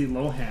of Lindsay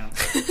Lohan.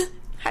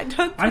 I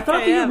don't think I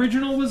thought the am.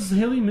 original was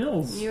Haley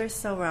Mills. You are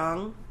so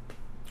wrong.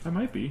 I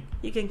might be.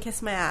 You can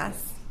kiss my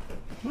ass.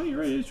 Well, you're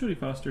right. It's Jodie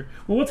Foster.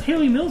 Well, what's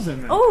Haley Mills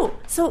in then? Oh,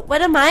 so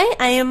what am I?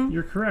 I am.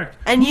 You're correct.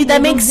 And you. Well,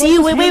 That then makes what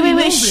you. was Wait. Haley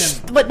Mills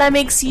Shh. in? What? That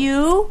makes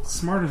you.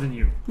 Smarter than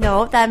you.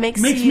 No, that makes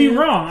Makes you. me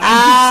wrong. I just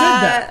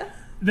said that.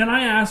 Then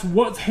I asked,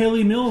 what's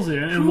Haley Mills in?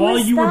 And Who while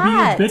is you were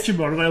that? being a bitch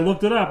about it, I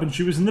looked it up, and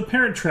she was in The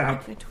Parent Trap.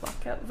 I'm going to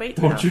walk out right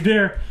now. Don't you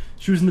dare.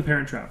 She was in The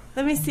Parent Trap.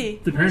 Let me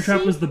see. The Parent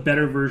Trap was the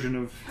better version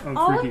of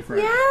Freaky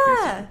Friday.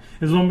 yeah. It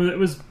was the one that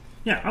was...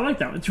 Yeah, I like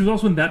that one. She was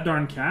also in That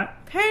Darn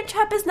Cat. Parent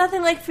Trap is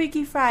nothing like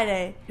Freaky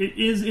Friday. It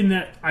is in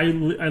that... I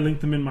linked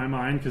them in my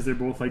mind because they're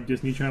both like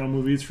Disney Channel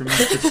movies from...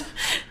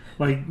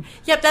 like...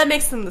 Yep, that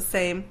makes them the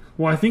same.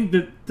 Well, I think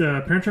that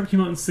Parent Trap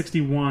came out in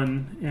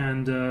 61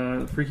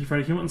 and Freaky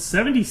Friday came out in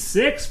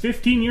 76,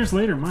 15 years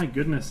later. My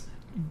goodness.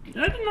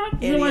 I did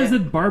not realize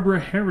that Barbara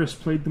Harris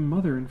played the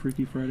mother in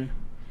Freaky Friday.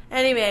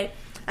 Anyway,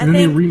 I And then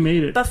they think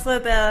remade it. Buffalo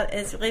Bill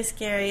is really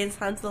scary in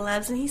Silence of the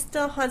Lambs, and he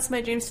still haunts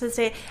my dreams to this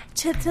day.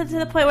 To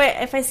the point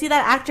where if I see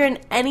that actor in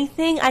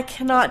anything, I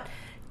cannot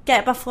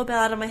get Buffalo Bill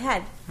out of my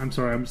head. I'm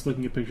sorry, I'm just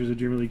looking at pictures of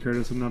Jamie Lee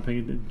Curtis. I'm not paying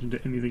attention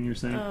to anything you're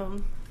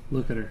saying.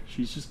 Look at her.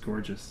 She's just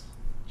gorgeous.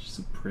 She's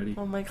so pretty.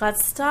 Oh my god,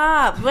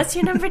 stop. What's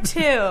your number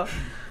 2?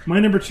 My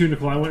number 2,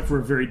 Nicole, I went for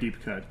a very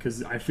deep cut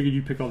because I figured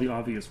you'd pick all the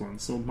obvious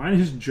ones. So mine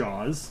is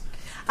Jaws.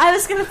 I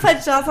was going to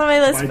put Jaws on my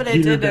list, but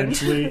Peter I didn't.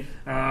 Benchley.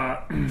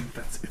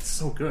 It's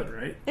so good,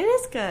 right? It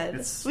is good.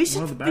 It's We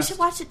one of the should best.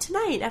 watch it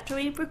tonight after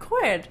we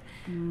record.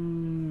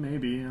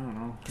 Maybe, I don't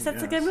know. Because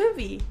that's a good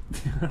movie.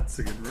 That's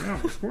a good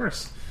round, of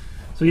course.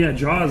 So yeah,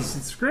 Jaws,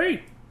 it's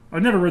great.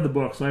 I've never read the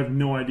book, so I have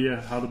no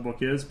idea how the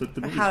book is, but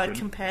the movie's How it good.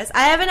 compares.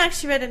 I haven't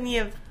actually read any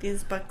of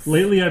these books.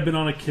 Lately, I've been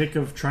on a kick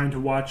of trying to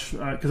watch,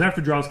 because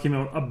after Jaws came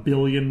out, a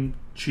billion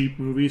cheap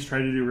movies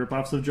tried to do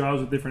rip-offs of Jaws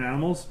with different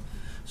animals.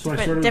 So I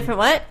started... Different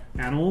what?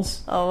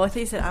 Animals. Oh, I thought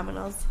you said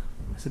aminals.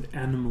 I said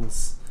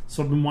animals.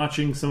 So I've been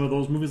watching some of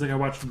those movies. Like I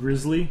watched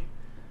Grizzly,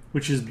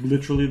 which is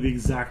literally the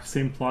exact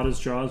same plot as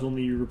Jaws,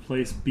 only you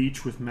replace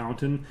beach with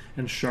mountain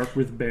and shark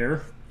with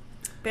bear.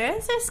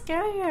 Bears are I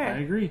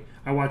scarier. agree.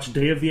 I watched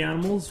Day of the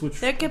Animals, which...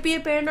 There could be a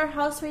bear in our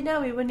house right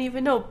now. We wouldn't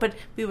even know. But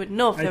we would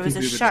know if I there was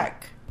think a we would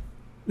shark.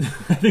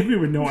 I think we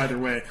would know either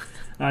way.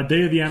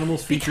 Day of the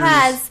Animals features...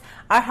 Because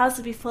our house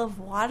would be full of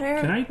water.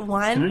 Can I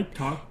One.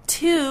 talk?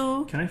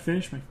 2. Can I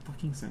finish my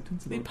fucking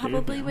sentence? We about Day of the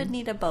probably would Animals?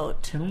 need a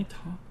boat. Can I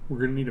talk? We're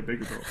going to need a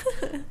bigger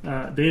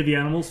boat. Day of the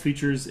Animals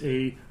features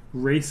a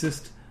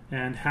racist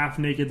and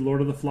half-naked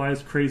Lord of the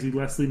Flies crazy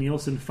Leslie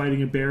Nielsen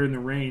fighting a bear in the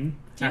rain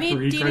Do after you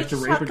he need tries to to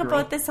rape a talk girl.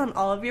 about this on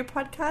all of your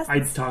podcasts?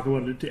 I'd talk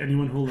about it to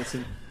anyone who'll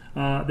listen.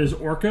 There's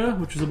Orca,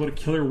 which is about a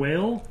killer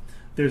whale.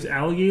 There's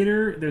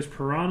Alligator. There's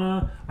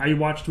Piranha. I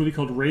watched a movie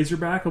called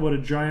Razorback about a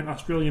giant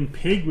Australian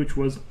pig, which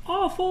was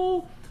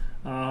awful.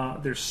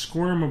 There's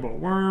Squirm about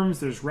worms.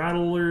 There's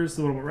Rattlers.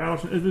 A little about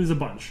rattlesnakes. There's a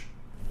bunch.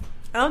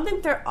 I don't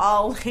think they're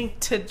all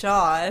linked to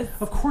Jaws.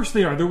 Of course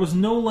they are. There was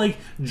no, like,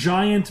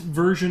 giant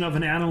version of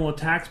an animal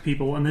attacks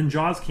people, and then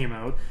Jaws came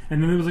out,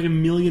 and then there was, like, a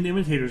million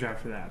imitators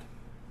after that.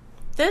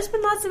 There's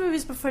been lots of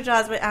movies before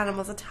Jaws where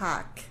animals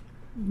attack.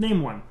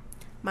 Name one.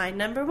 My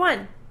number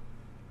 1.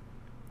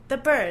 The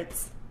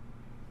Birds.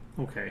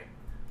 Okay.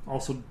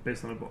 Also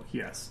based on a book,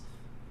 yes.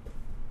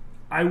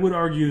 I would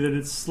argue that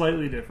it's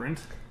slightly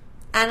different.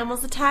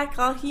 Animals attack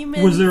all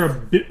humans. Was there a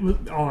bit...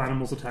 All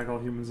animals attack all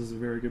humans is a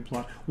very good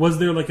plot. Was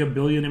there, like, a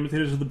billion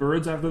imitators of the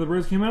birds after the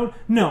birds came out?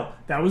 No.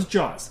 That was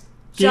Jaws.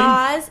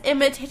 Jaws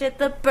imitated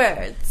the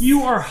birds.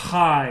 You are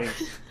high.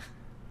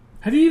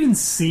 Have you even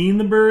seen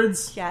the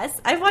birds? Yes,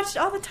 I watch it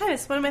all the time.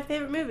 It's one of my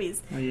favorite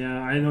movies.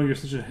 Yeah, I know you're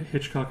such a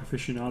Hitchcock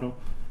aficionado.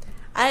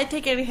 I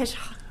take any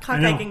Hitchcock I I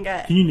know. can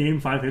get. Can you name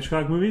 5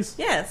 Hitchcock movies?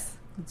 Yes.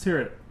 Let's hear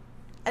it.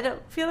 I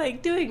don't feel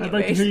like doing it. I'd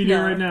like to hear you do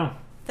it right now.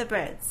 The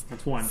Birds.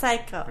 That's 1.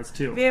 Psycho. That's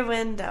 2. Rear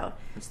Window.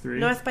 That's 3.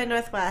 North by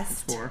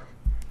Northwest. That's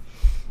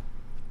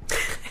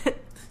 4.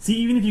 See,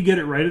 even if you get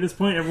it right at this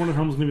point, everyone at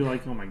home is going to be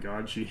like, oh my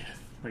god, she...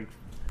 like.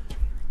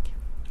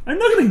 I'm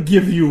not going to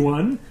give you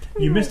one.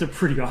 You missed a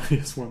pretty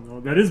obvious one, though.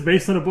 That is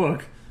based on a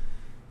book.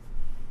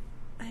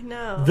 I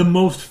know. The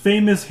most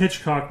famous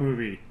Hitchcock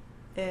movie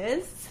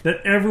Is? that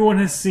everyone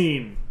has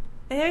seen.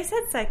 I already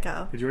said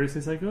Psycho. Did you already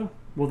say Psycho?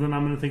 Well, then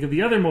I'm going to think of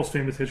the other most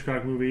famous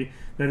Hitchcock movie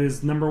that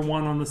is number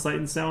 1 on the Sight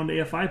and Sound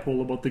AFI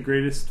poll about the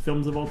greatest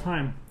films of all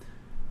time.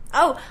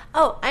 Oh,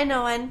 I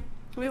know one.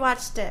 We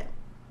watched it.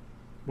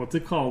 What's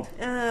it called?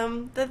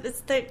 It's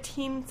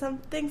 13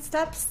 something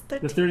steps. The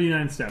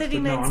 39 Steps.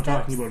 39 but no, I'm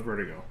talking Steps. about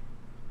Vertigo.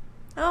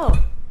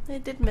 Oh, I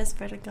did miss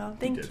Vertigo.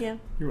 Thank did. you.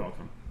 You're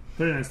welcome.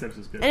 39 Steps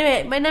is good.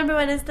 Anyway, my number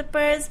 1 is The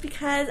Birds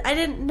because I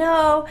didn't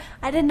know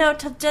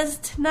till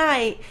just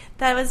tonight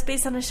that it was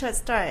based on a short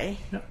story.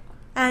 Yep.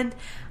 And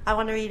I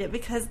want to read it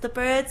because The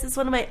Birds is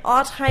one of my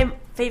all-time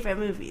favorite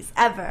movies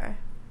ever.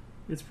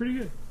 It's pretty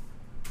good.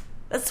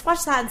 Let's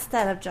watch that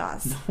instead of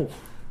Jaws. No.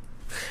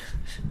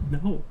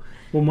 No.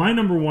 Well, my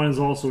number 1 is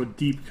also a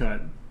deep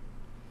cut.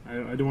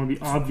 I don't want to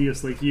be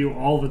obvious like you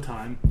all the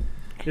time.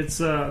 It's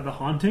The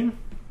Haunting,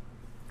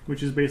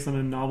 which is based on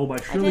a novel by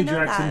Shirley didn't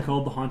know Jackson that.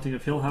 called The Haunting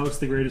of Hill House,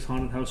 the greatest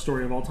haunted house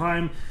story of all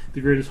time,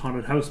 the greatest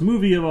haunted house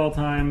movie of all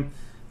time.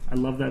 I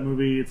love that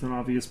movie. It's an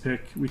obvious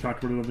pick. We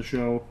talked about it on the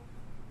show.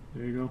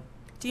 There you go.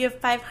 Do you have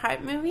 5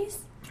 heart movies?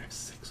 I have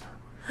 6 heart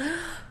movies.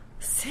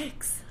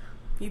 6.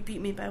 You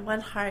beat me by 1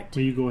 heart.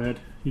 Well, you go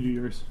ahead. You do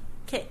yours.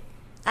 Okay.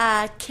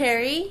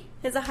 Carrie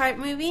is a heart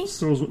movie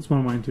So it's one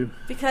of mine, too.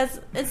 because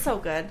it's so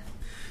good.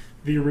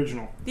 The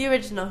original. The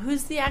original.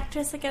 Who's the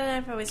actress again?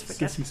 I've always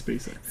forgot. Sissy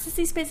Spacek.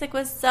 Sissy Spacek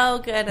was so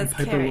good And as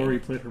Piper Carrie. Laurie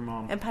played her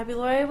mom. And Piper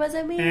Laurie was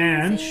amazing.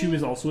 And she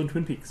was also in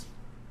Twin Peaks.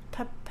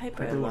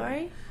 Piper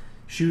Laurie?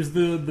 She was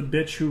the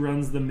bitch who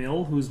runs the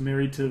mill, who's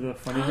married to the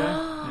funny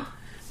guy.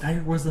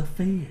 There was a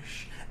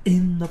fish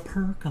in the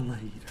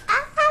percolator.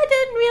 I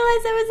didn't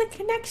realize there was a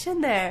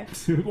connection there.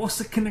 What's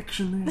the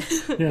connection there?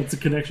 Yeah, it's a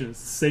connection.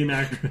 It's the same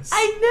actress.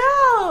 I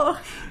know!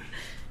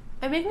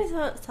 I make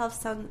myself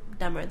sound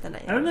dumber than I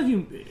am. I don't know if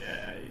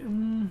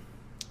you...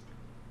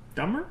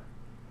 dumber?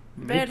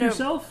 Make Better-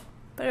 yourself?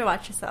 Better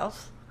watch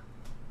yourself.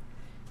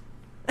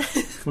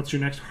 What's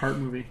your next heart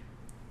movie?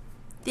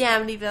 The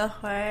Amityville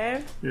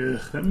Horror.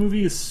 Ugh, that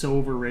movie is so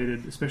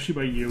overrated, especially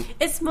by you.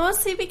 It's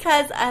mostly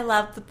because I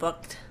love the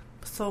book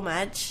so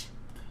much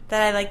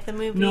that I like the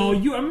movie.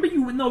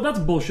 No, that's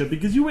bullshit,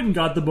 because you went and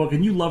got the book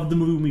and you loved the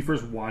movie when we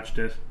first watched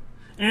it.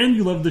 And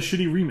you loved the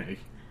shitty remake.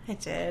 I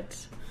did.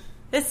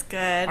 It's good.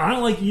 I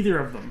don't like either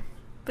of them.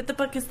 But the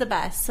book is the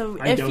best. So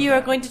I if doubt you are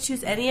that. going to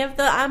choose any of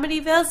the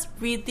Amityvilles,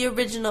 read the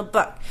original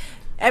book.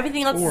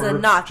 Everything else is a Or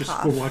knockoff.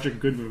 just go watch a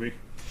good movie.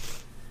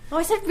 Oh,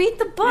 I said read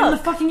the And the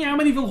book. fucking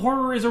Amityville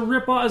Horror is a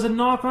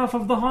knockoff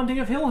of The Haunting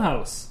of Hill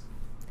House.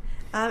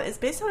 It's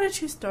based on a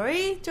true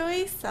story,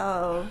 Joey,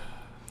 so...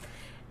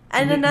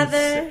 And Make me another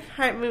sick.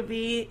 heart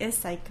movie is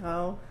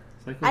Psycho.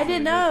 Psycho's I didn't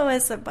really know it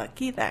was a book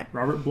either, good.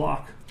 Robert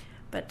Bloch.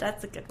 but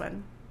that's a good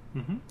one.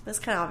 Mm-hmm. That's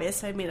kind of obvious,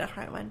 so I made a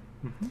heart one.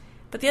 Mm-hmm.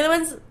 But the other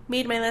ones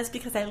made my list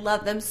because I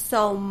love them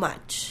so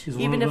much, Is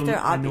one even of if them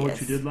they're I obvious. Know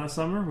What You Did Last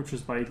Summer, which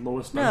is by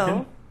Lois No.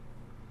 Duncan.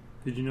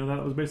 Did you know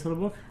that was based on a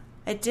book?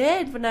 I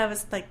did when I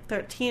was like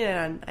 13,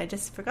 and I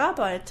just forgot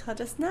about it till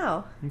just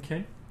now.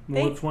 Okay. Well,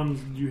 Thank- which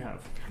ones did you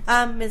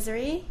have?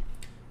 Misery,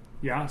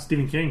 Yeah,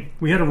 Stephen King.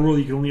 We had a rule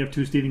you could only have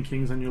 2 Stephen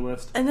Kings on your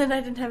list. and then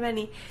I didn't have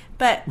any.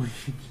 But You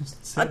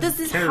just said this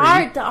is Carrie.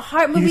 hard. The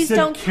heart You movies said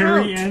don't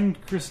Carrie count.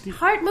 and Christine.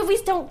 Heart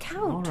movies don't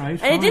count. All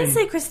right, And I didn't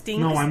fine. say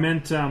Christine. No, I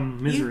meant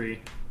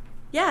Misery.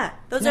 Yeah,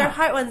 those Yeah. are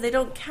heart ones. They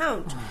don't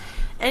count.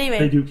 Anyway,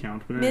 They do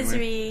count, but anyway.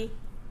 Misery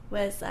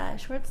was a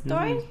short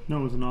story. No,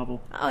 it was a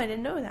novel. Oh, I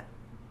didn't know that.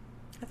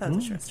 I thought it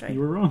was a short story. You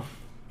were wrong.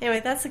 Anyway,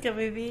 that's a good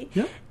movie.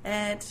 Yep.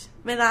 And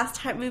my last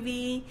heart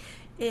movie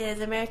is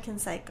American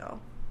Psycho.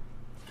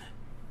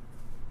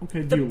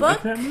 Okay, do The you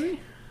book- like that movie?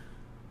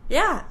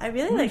 Yeah, I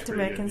really That's liked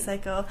pretty American good.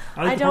 Psycho.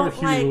 I like the part don't with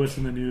Huey like. Lewis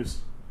in the news.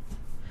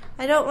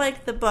 I don't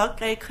like the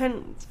book. I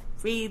couldn't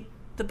read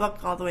the book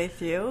all the way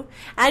through.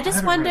 I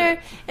just haven't read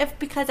wonder if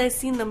because I've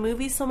seen the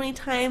movie so many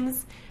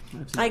times,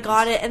 That's I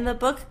got it, and the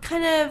book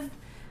kind of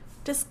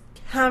just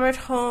hammered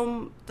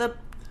home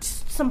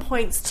some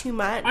points too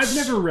much. I've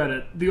never read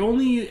it. The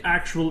only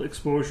actual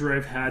exposure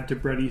I've had to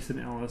Bret Easton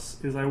Ellis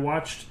is I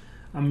watched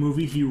a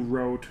movie he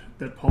wrote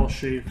that Paul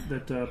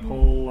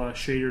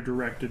Schrader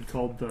directed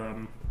called what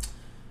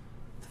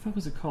the fuck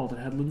was it called? It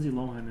had Lindsay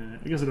Lohan in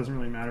it. I guess it doesn't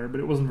really matter, but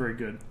it wasn't very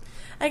good.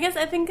 I guess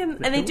I think, and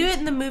they do it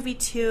in the movie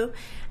too,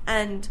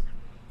 and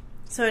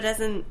so it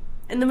doesn't.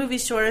 And the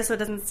movie's shorter, so it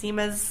doesn't seem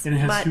as And it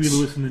has much. Huey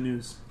Lewis in the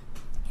news.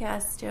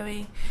 Yes,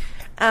 Joey.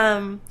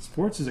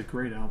 Sports is a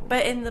great album.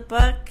 But in the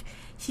book,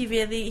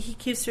 he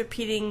keeps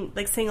repeating,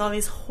 like saying all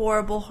these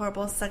horrible,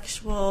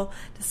 sexual,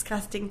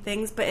 disgusting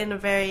things, but in a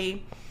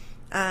very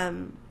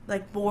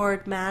like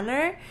bored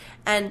manner,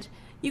 and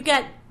you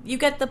get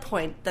the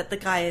point that the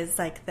guy is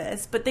like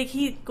this, but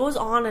he goes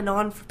on and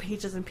on for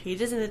pages and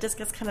pages, and it just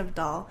gets kind of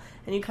dull,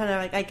 and you kind of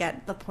like, I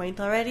get the point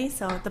already.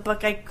 So the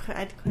book I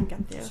couldn't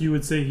get through. So you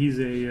would say he's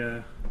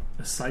a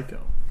psycho,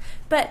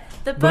 But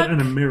the book, but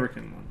an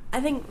American one. I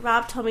think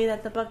Rob told me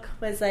that the book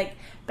was like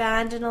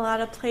banned in a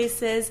lot of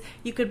places.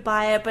 You could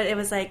buy it, but it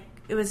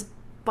was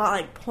bought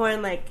like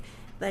porn, like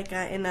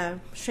in a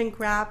shrink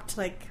wrapped,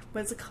 like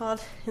what's it called,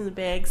 in the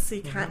bags, so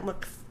you can't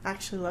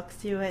actually look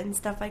through it and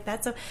stuff like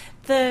that. So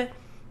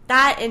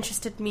that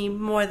interested me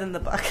more than the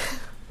book.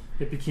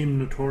 It became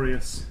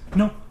notorious.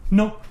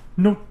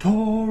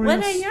 Notorious.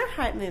 What are your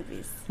heart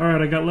movies? All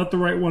right, I got Let the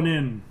Right One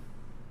In.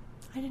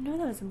 I didn't know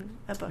that was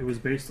a book. It was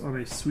based on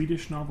a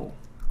Swedish novel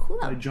Cool.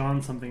 by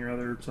John something or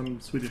other, some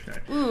Swedish guy.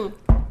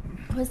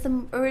 Was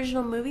the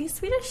original movie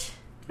Swedish?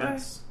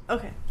 Yes.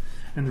 Okay.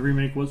 And the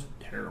remake was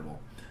terrible.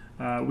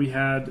 We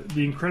had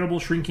The Incredible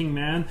Shrinking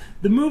Man.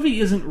 The movie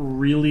isn't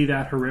really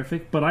that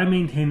horrific, but I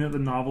maintain that the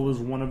novel is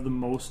one of the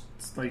most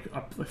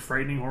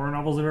frightening horror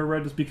novels I've ever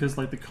read, just because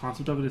the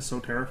concept of it is so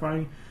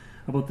terrifying,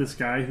 about this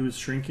guy who's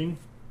shrinking,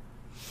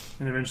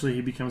 and eventually he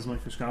becomes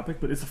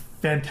microscopic. But it's a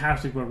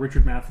fantastic book.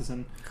 Richard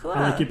Matheson. Cool.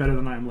 I like it better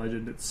than I Am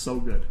Legend. It's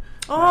so good.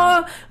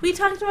 Oh, we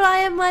talked about I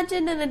Am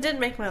Legend, and it didn't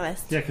make my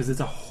list. Yeah, because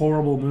it's a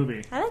horrible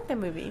movie. I like that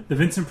movie. The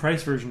Vincent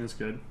Price version is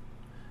good,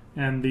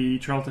 and the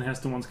Charlton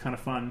Heston one's kind of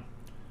fun.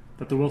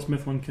 But the Will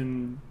Smith one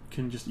can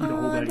just eat a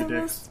whole bag the of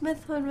Will dicks.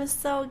 Smith one was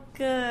so No,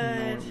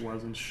 good. it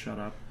wasn't. Shut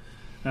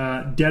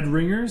up. Dead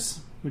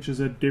Ringers, which is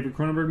a David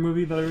Cronenberg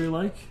movie that I really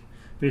like,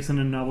 based on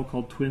a novel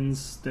called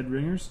Twins: Dead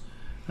Ringers.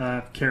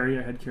 Carrie,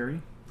 I had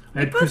Carrie. I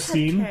had Both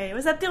Christine. had Carrie.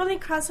 Was that the only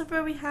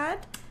crossover we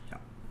had?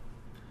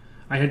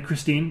 I had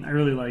Christine. I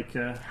really like.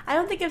 I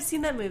don't think I've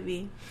seen that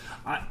movie.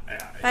 I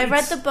read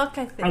it's- the book,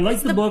 I think. I like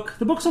It's the book.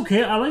 The book's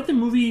okay. I like the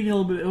movie a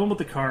little bit. The one with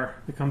the car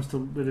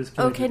that is.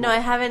 killing Okay, people. no, I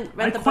haven't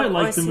read I the quite book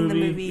or like the seen movie.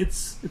 the movie.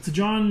 It's a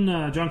John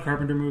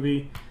Carpenter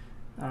movie.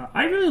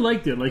 I really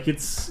liked it.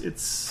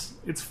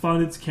 It's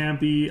fun. It's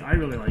campy. I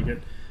really like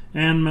it.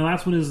 And my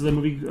last one is the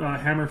movie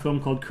Hammer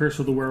film called Curse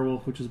of the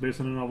Werewolf, which is based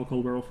on a novel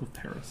called Werewolf of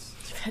Paris.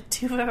 You've had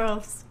 2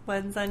 werewolves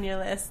ones on your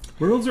list.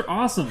 Werewolves are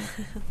awesome.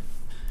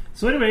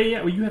 So anyway,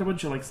 yeah, well, you had a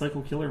bunch of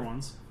psycho killer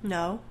ones.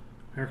 No.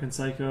 American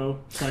Psycho.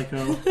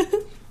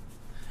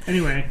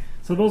 Anyway,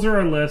 so those are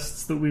our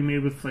lists that we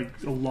made with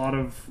a lot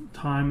of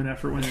time and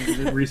effort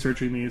when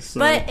researching these. So.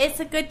 But it's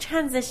a good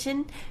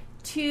transition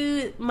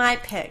to my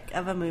pick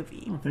of a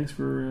movie. Oh, thanks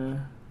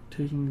for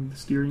taking the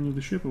steering of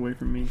the ship away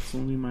from me. It's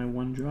only my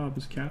one job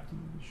as captain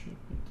of the ship.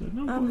 But,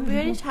 no, go We ahead.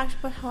 already talked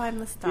about how I'm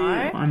the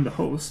star. I'm the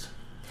host.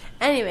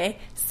 Anyway,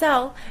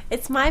 so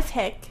it's my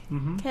pick.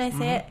 Mm-hmm, Can I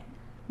say it?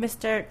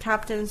 Mr.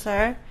 Captain,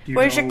 sir. Do you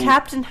Where's your know-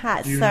 captain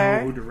hat, Do you sir?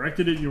 know who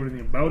directed it? Do you know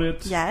anything about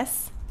it?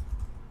 Yes.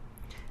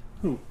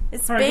 Who?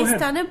 It's All right, go based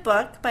ahead. on a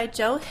book by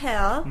Joe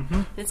Hill.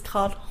 It's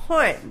called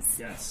Horns.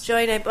 Yes.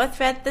 Joey and I both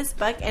read this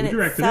book, and Who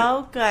it's directed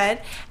so good.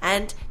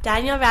 And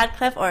Daniel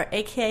Radcliffe, or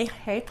a.k.a.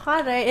 Harry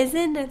Potter, is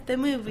in the That's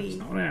movie.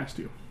 not what I asked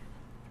you.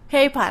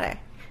 Harry Potter.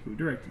 Who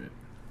directed it?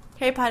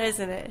 Harry Potter's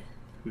in it.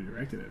 Who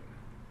directed it?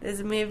 There's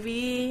a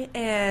movie,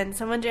 and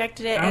someone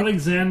directed it. and-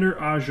 Alexander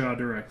Aja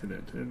directed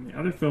it. And the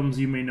other films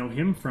you may know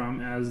him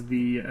from as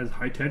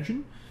High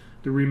Tension,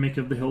 the remake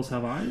of The Hills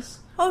Have Eyes.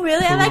 Oh,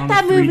 really? I like Piranha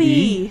that 3D.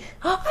 movie.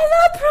 Oh,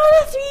 I love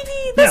Piranha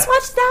 3D. Let's Yeah.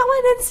 watch that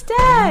one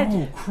instead.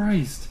 Oh,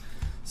 Christ.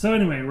 So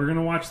anyway, we're going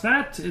to watch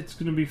that. It's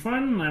going to be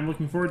fun. I'm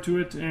looking forward to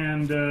it,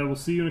 and we'll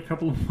see you in a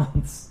couple of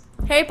months.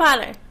 Harry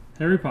Potter.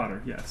 Harry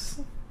Potter, yes.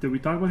 Did we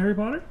talk about Harry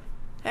Potter?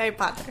 Harry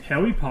Potter.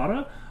 Harry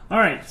Potter?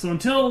 Alright, so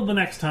until the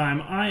next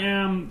time, I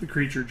am the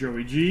creature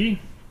Joey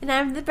G. And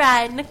I'm the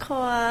bride,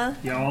 Nicole.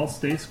 Y'all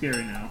stay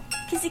scary now.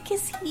 Kissy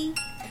kissy.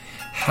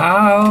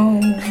 How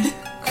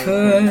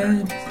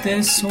could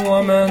this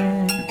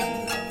woman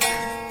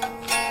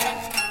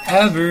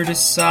ever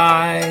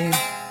decide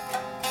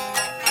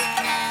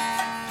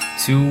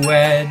to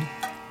wed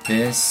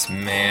this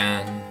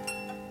man?